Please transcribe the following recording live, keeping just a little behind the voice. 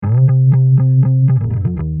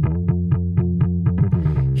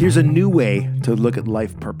Here's a new way to look at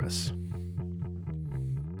life purpose.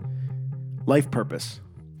 Life purpose.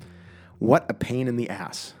 What a pain in the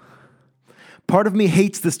ass. Part of me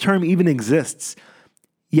hates this term even exists,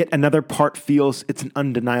 yet another part feels it's an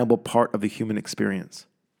undeniable part of the human experience.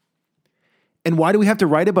 And why do we have to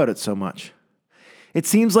write about it so much? It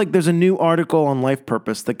seems like there's a new article on life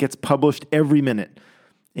purpose that gets published every minute,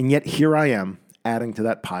 and yet here I am adding to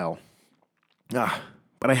that pile.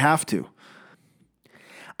 But I have to.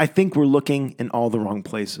 I think we're looking in all the wrong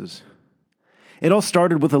places. It all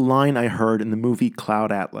started with a line I heard in the movie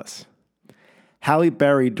Cloud Atlas. Halle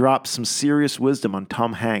Berry dropped some serious wisdom on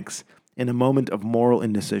Tom Hanks in a moment of moral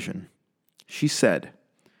indecision. She said,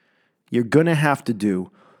 "You're gonna have to do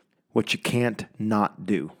what you can't not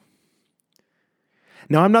do."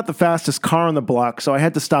 Now, I'm not the fastest car on the block, so I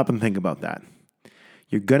had to stop and think about that.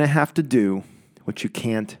 You're gonna have to do what you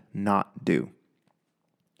can't not do.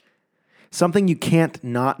 Something you can't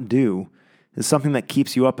not do is something that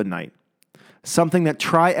keeps you up at night. Something that,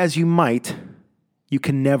 try as you might, you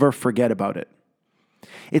can never forget about it.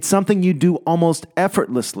 It's something you do almost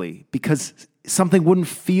effortlessly because something wouldn't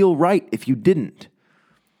feel right if you didn't.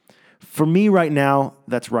 For me right now,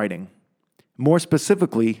 that's writing. More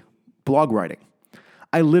specifically, blog writing.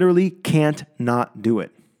 I literally can't not do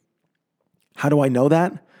it. How do I know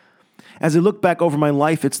that? As I look back over my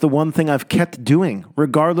life, it's the one thing I've kept doing,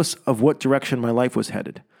 regardless of what direction my life was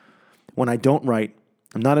headed. When I don't write,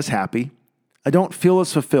 I'm not as happy, I don't feel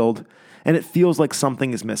as fulfilled, and it feels like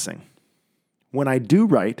something is missing. When I do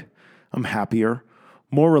write, I'm happier,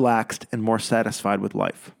 more relaxed, and more satisfied with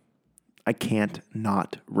life. I can't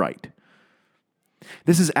not write.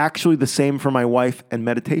 This is actually the same for my wife and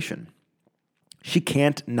meditation. She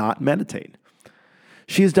can't not meditate.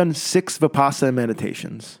 She has done 6 Vipassana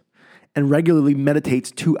meditations and regularly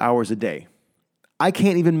meditates 2 hours a day. I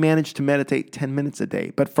can't even manage to meditate 10 minutes a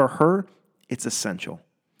day, but for her, it's essential.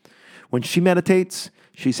 When she meditates,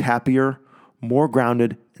 she's happier, more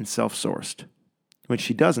grounded, and self-sourced. When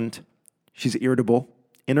she doesn't, she's irritable,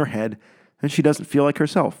 in her head, and she doesn't feel like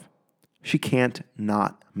herself. She can't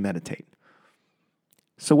not meditate.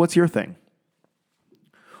 So what's your thing?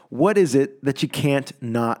 What is it that you can't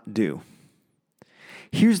not do?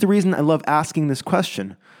 Here's the reason I love asking this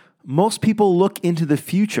question. Most people look into the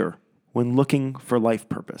future when looking for life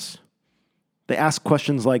purpose. They ask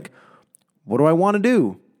questions like, what do I want to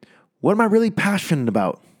do? What am I really passionate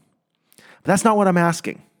about? But that's not what I'm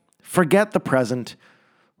asking. Forget the present.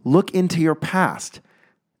 Look into your past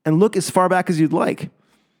and look as far back as you'd like.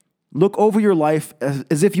 Look over your life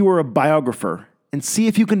as if you were a biographer and see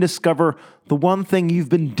if you can discover the one thing you've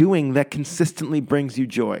been doing that consistently brings you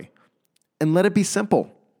joy. And let it be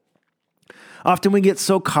simple. Often we get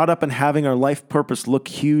so caught up in having our life purpose look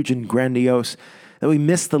huge and grandiose that we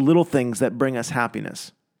miss the little things that bring us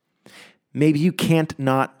happiness. Maybe you can't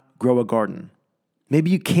not grow a garden.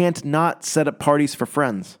 Maybe you can't not set up parties for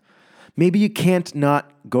friends. Maybe you can't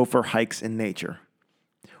not go for hikes in nature.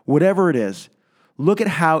 Whatever it is, look at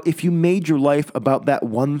how if you made your life about that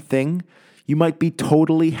one thing, you might be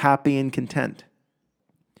totally happy and content.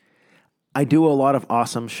 I do a lot of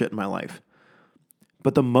awesome shit in my life.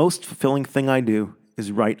 But the most fulfilling thing I do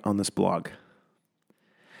is write on this blog.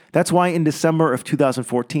 That's why in December of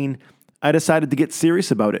 2014, I decided to get serious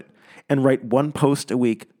about it and write 1 post a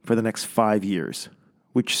week for the next 5 years,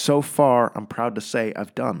 which so far I'm proud to say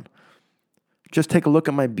I've done. Just take a look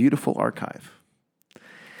at my beautiful archive.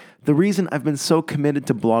 The reason I've been so committed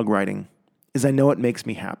to blog writing is I know it makes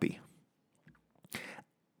me happy.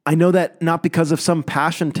 I know that not because of some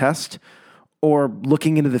passion test or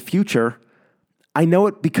looking into the future. I know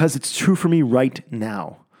it because it's true for me right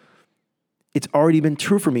now. It's already been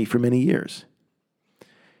true for me for many years.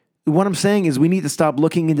 What I'm saying is we need to stop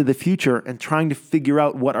looking into the future and trying to figure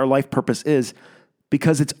out what our life purpose is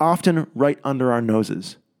because it's often right under our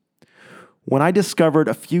noses. When I discovered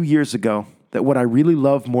a few years ago that what I really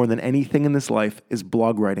love more than anything in this life is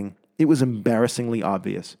blog writing, it was embarrassingly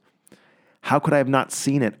obvious. How could I have not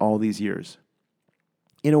seen it all these years?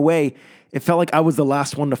 In a way, it felt like I was the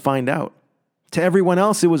last one to find out. To everyone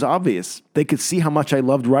else, it was obvious. They could see how much I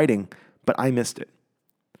loved writing, but I missed it.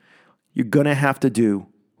 You're going to have to do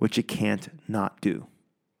what you can't not do.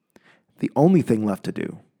 The only thing left to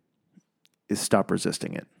do is stop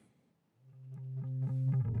resisting it.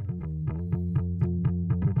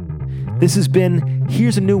 This has been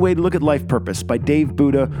Here's a New Way to Look at Life Purpose by Dave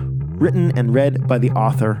Buddha, written and read by the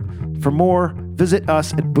author. For more, visit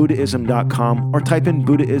us at Buddhism.com or type in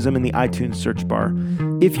Buddhism in the iTunes search bar.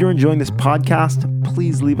 If you're enjoying this podcast,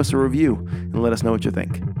 please leave us a review and let us know what you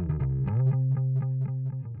think.